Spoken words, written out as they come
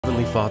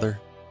Heavenly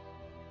Father,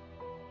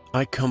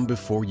 I come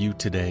before you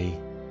today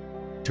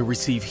to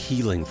receive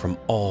healing from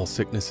all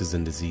sicknesses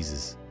and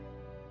diseases.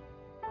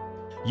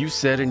 You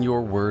said in your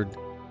word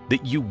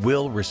that you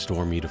will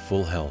restore me to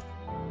full health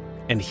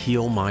and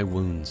heal my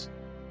wounds.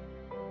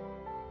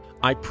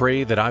 I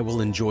pray that I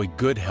will enjoy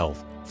good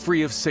health,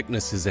 free of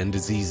sicknesses and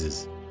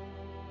diseases.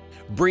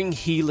 Bring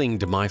healing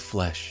to my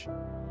flesh.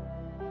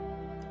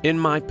 In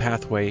my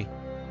pathway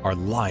are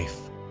life,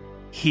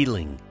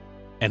 healing,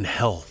 and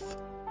health.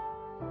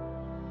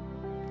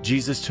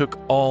 Jesus took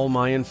all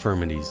my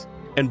infirmities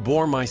and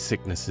bore my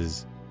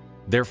sicknesses.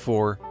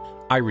 Therefore,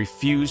 I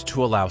refuse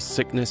to allow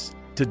sickness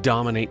to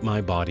dominate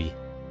my body.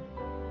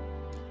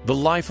 The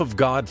life of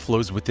God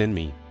flows within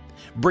me,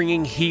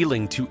 bringing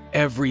healing to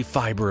every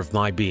fiber of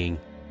my being.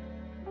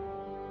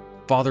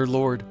 Father,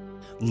 Lord,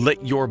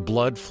 let your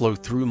blood flow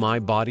through my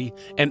body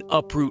and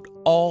uproot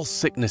all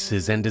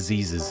sicknesses and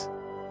diseases.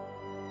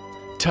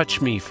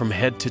 Touch me from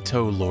head to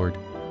toe, Lord,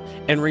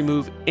 and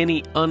remove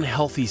any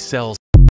unhealthy cells